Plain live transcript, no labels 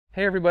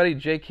Hey everybody,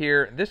 Jake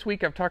here. This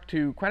week I've talked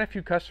to quite a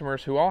few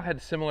customers who all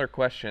had similar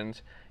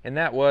questions, and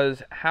that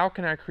was, how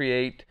can I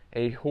create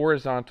a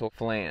horizontal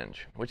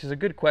flange? Which is a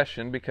good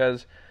question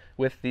because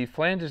with the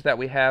flanges that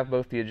we have,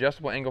 both the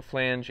adjustable angle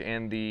flange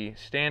and the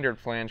standard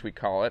flange we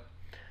call it,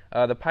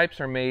 the pipes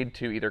are made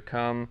to either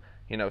come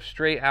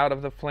straight out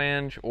of the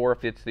flange, or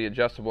if it's the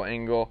adjustable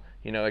angle,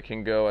 it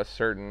can go a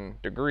certain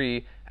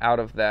degree out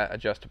of that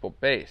adjustable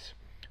base.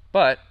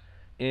 But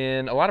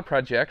in a lot of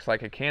projects,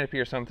 like a canopy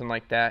or something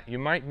like that, you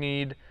might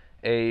need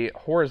a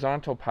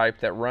horizontal pipe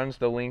that runs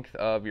the length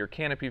of your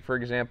canopy, for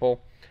example,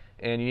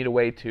 and you need a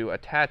way to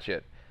attach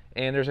it.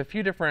 And there's a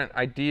few different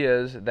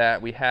ideas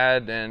that we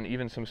had and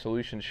even some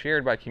solutions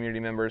shared by community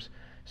members.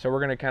 So we're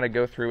going to kind of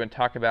go through and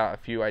talk about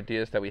a few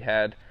ideas that we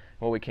had,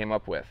 what we came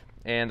up with.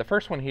 And the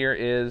first one here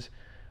is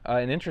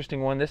an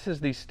interesting one. This is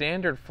the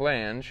standard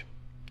flange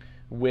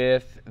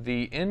with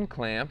the end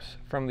clamps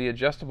from the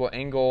adjustable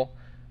angle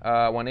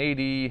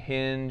 180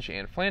 hinge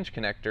and flange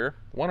connector,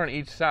 one on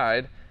each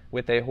side,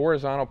 with a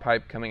horizontal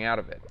pipe coming out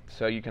of it.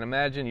 So you can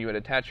imagine you would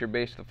attach your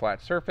base to the flat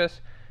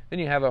surface, then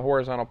you have a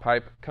horizontal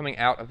pipe coming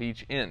out of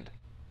each end.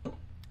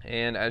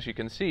 And as you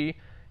can see,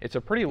 it's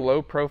a pretty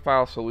low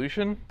profile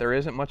solution. There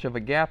isn't much of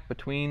a gap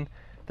between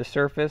the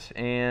surface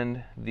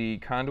and the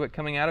conduit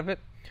coming out of it,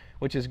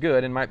 which is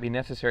good and might be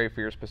necessary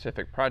for your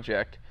specific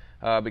project,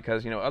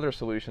 because other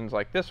solutions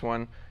like this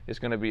one is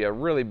going to be a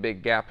really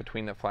big gap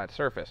between the flat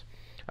surface.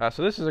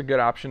 So this is a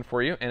good option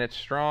for you, and it's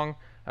strong.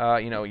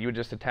 You would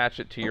just attach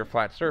it to your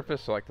flat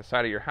surface, so like the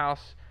side of your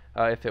house,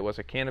 if it was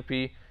a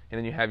canopy, and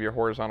then you have your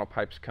horizontal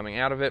pipes coming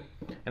out of it.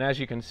 And as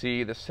you can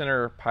see, the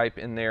center pipe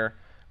in there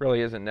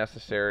really isn't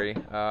necessary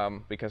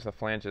because the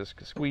flanges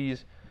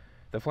squeeze.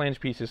 The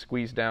flange pieces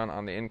squeeze down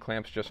on the end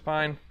clamps just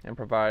fine and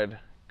provide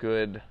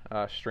good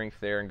strength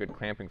there and good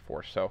clamping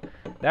force. So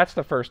that's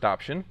the first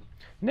option.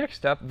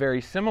 Next up,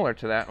 very similar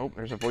to that, oh,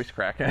 there's a voice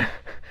crack.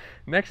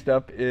 Next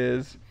up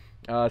is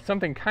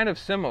something kind of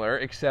similar,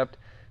 except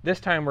this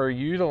time we're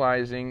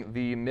utilizing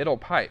the middle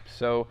pipe.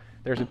 So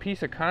there's a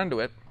piece of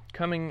conduit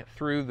coming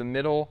through the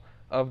middle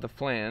of the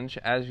flange,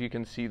 as you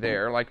can see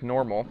there, like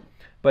normal,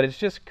 but it's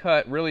just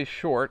cut really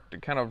short to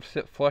kind of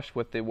sit flush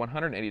with the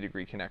 180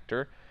 degree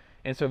connector.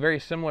 And so very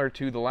similar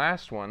to the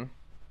last one,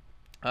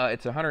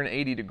 it's a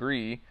 180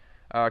 degree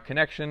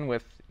connection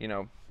with,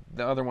 the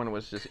other one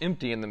was just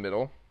empty in the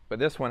middle, but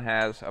this one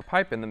has a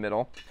pipe in the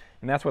middle,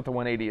 and that's what the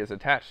 180 is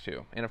attached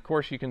to. And of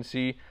course you can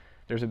see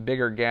there's a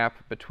bigger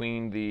gap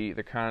between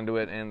the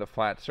conduit and the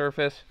flat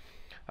surface,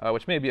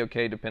 which may be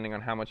okay depending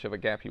on how much of a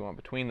gap you want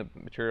between the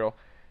material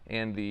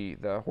and the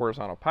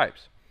horizontal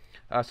pipes.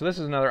 So this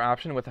is another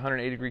option with a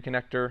 180 degree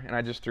connector, and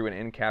I just threw an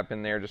end cap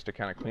in there just to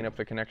kind of clean up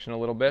the connection a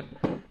little bit.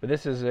 But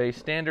this is a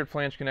standard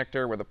flange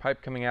connector with a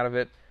pipe coming out of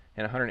it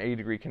and a 180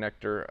 degree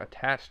connector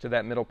attached to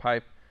that middle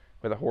pipe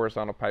with a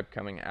horizontal pipe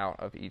coming out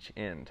of each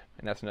end.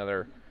 And that's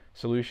another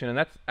solution, and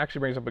that actually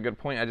brings up a good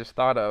point I just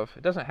thought of.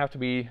 It doesn't have to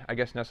be, I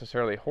guess,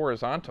 necessarily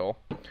horizontal.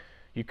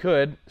 You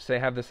could, say,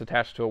 have this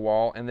attached to a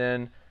wall and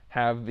then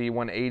have the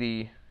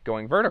 180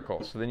 going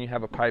vertical. So then you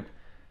have a pipe,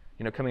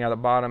 coming out the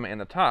bottom and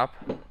the top.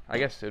 I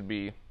guess it would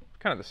be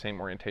kind of the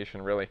same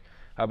orientation, really.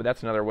 But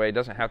that's another way. It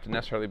doesn't have to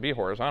necessarily be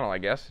horizontal, I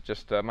guess. It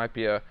just might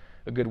be a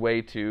good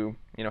way to,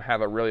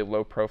 have a really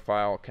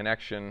low-profile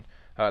connection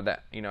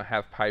that,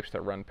 have pipes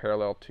that run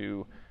parallel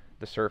to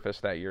the surface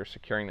that you're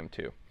securing them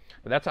to.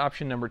 But that's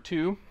option number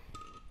 2.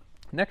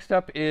 Next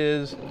up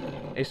is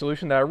a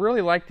solution that I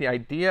really like the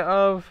idea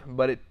of,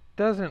 but it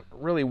doesn't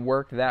really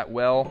work that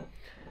well,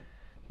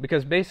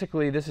 because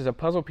basically this is a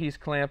puzzle piece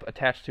clamp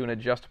attached to an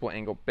adjustable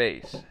angle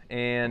base.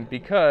 And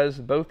because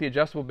both the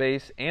adjustable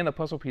base and the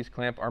puzzle piece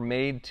clamp are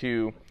made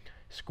to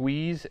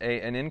squeeze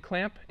an end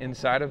clamp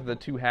inside of the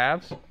two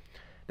halves,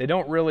 they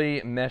don't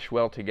really mesh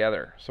well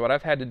together. So what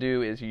I've had to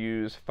do is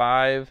use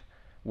 5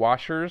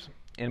 washers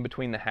in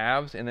between the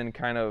halves, and then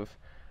kind of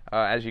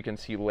as you can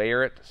see,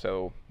 layer it.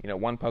 So,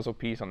 one puzzle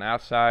piece on the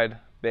outside,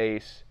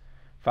 base,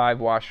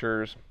 5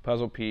 washers,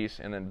 puzzle piece,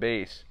 and then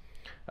base.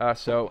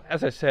 So,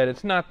 as I said,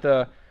 it's not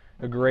the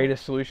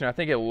greatest solution. I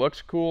think it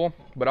looks cool,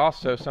 but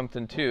also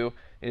something too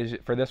is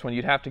for this one,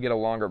 you'd have to get a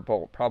longer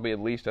bolt, probably at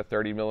least a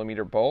 30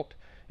 millimeter bolt,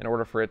 in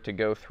order for it to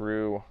go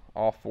through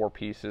all 4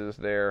 pieces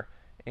there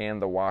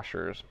and the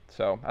washers.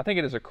 So, I think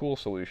it is a cool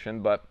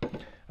solution, but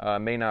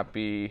may not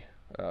be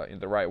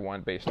the right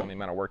one based on the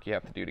amount of work you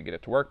have to do to get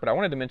it to work. But I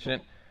wanted to mention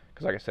it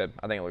because, like I said,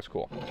 I think it looks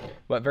cool.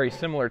 But very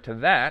similar to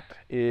that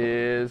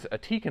is a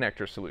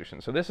T-connector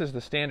solution. So this is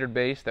the standard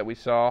base that we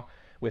saw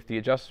with the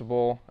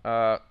adjustable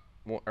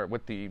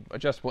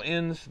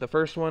ends, the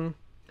first one,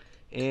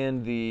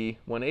 and the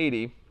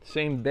 180,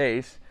 same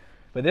base.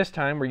 But this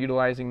time we're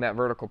utilizing that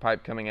vertical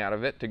pipe coming out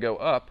of it to go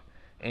up,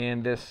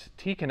 and this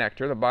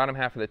T-connector, the bottom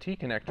half of the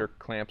T-connector,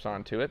 clamps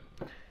onto it,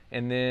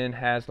 and then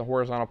has the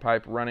horizontal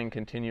pipe running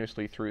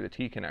continuously through the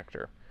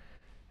T-connector.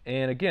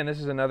 And again, this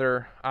is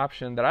another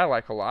option that I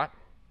like a lot.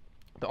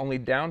 The only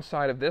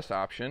downside of this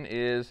option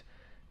is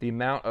the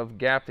amount of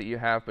gap that you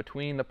have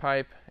between the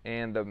pipe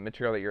and the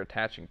material that you're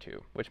attaching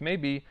to, which may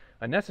be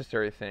a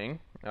necessary thing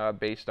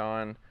based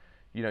on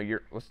you know,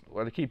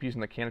 I keep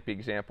using the canopy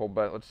example,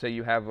 but let's say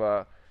you have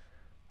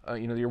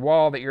you know, your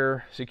wall that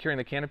you're securing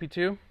the canopy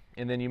to,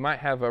 and then you might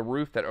have a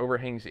roof that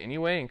overhangs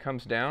anyway and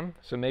comes down,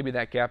 so maybe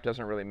that gap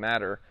doesn't really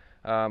matter,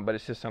 but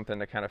it's just something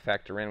to kind of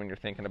factor in when you're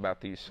thinking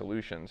about these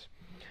solutions.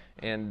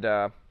 And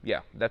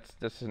yeah, this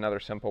is another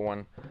simple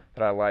one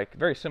that I like.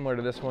 Very similar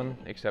to this one,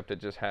 except it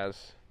just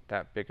has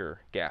that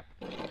bigger gap.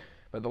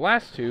 But the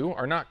last two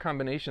are not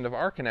combination of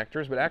our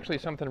connectors, but actually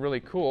something really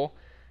cool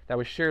that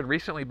was shared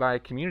recently by a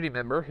community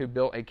member who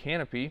built a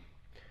canopy.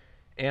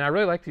 And I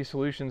really like these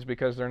solutions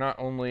because they're not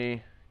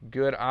only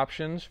good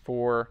options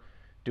for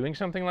doing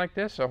something like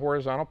this, a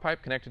horizontal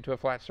pipe connected to a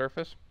flat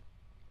surface,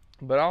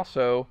 but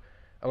also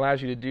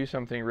allows you to do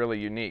something really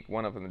unique.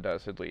 One of them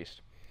does, at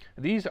least.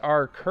 These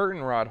are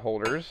curtain rod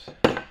holders.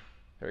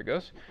 There it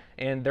goes.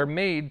 And they're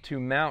made to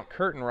mount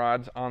curtain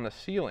rods on the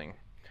ceiling.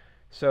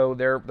 So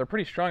they're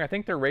pretty strong. I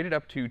think they're rated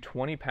up to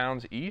 20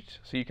 pounds each.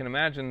 So you can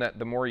imagine that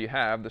the more you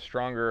have, the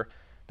stronger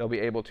they'll be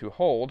able to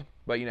hold.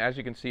 But you know, as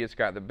you can see, it's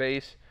got the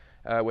base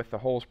with the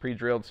holes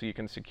pre-drilled, so you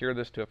can secure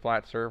this to a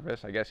flat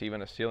surface, I guess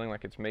even a ceiling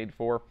like it's made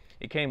for.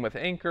 It came with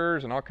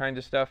anchors and all kinds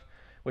of stuff,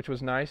 which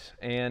was nice.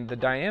 And the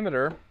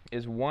diameter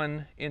is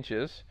 1 inch,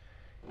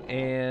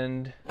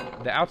 and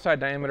the outside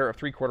diameter of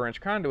 3/4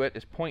 inch conduit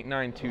is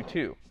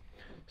 0.922.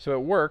 So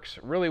it works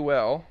really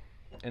well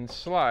and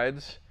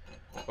slides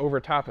over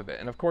top of it.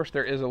 And of course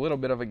there is a little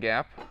bit of a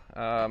gap,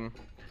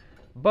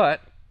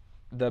 but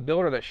the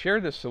builder that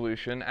shared this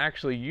solution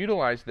actually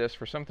utilized this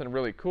for something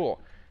really cool.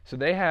 So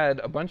they had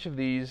a bunch of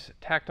these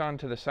tacked on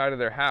to the side of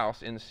their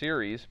house in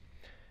series,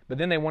 but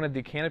then they wanted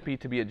the canopy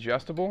to be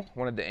adjustable,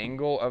 wanted the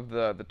angle of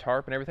the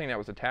tarp and everything that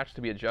was attached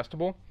to be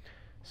adjustable.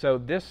 So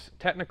this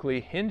technically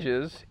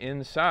hinges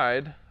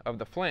inside of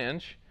the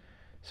flange.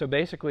 So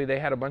basically they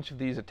had a bunch of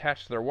these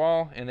attached to their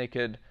wall, and they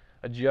could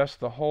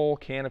adjust the whole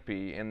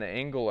canopy and the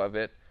angle of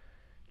it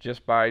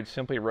just by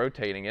simply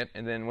rotating it.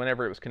 And then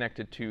whenever it was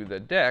connected to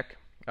the deck,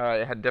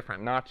 it had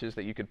different notches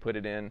that you could put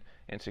it in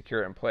and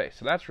secure it in place.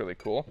 So that's really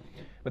cool.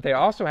 But they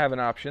also have an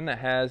option that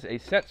has a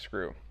set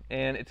screw,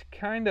 and it's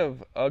kind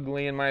of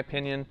ugly in my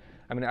opinion.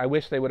 I mean, I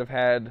wish they would have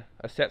had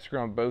a set screw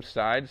on both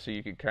sides so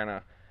you could kind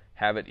of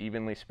have it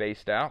evenly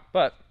spaced out,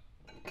 but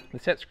the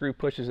set screw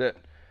pushes the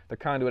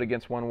conduit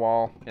against one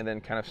wall and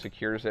then kind of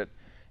secures it,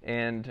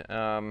 and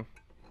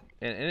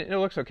it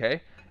looks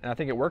okay, and I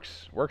think it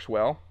works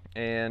well.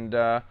 And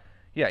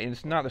yeah,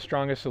 it's not the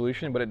strongest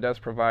solution, but it does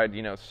provide,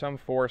 you know, some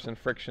force and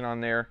friction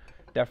on there,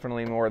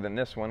 definitely more than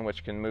this one,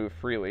 which can move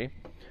freely.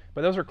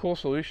 But those are cool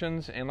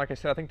solutions, and like I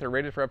said, I think they're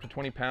rated for up to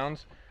 20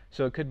 pounds,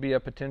 so it could be a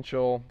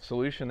potential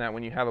solution that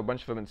when you have a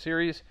bunch of them in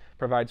series,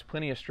 provides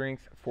plenty of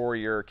strength for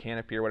your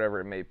canopy or whatever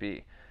it may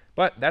be.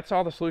 But that's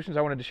all the solutions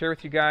I wanted to share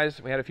with you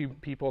guys. We had a few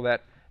people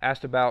that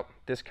asked about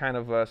this kind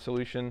of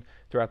solution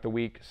throughout the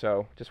week,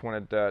 so just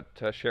wanted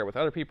to share it with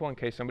other people in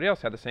case somebody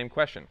else had the same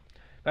question.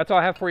 That's all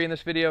I have for you in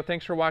this video.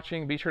 Thanks for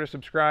watching. Be sure to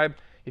subscribe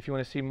if you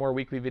want to see more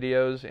weekly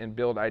videos and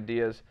build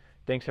ideas.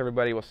 Thanks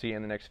everybody. We'll see you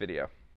in the next video.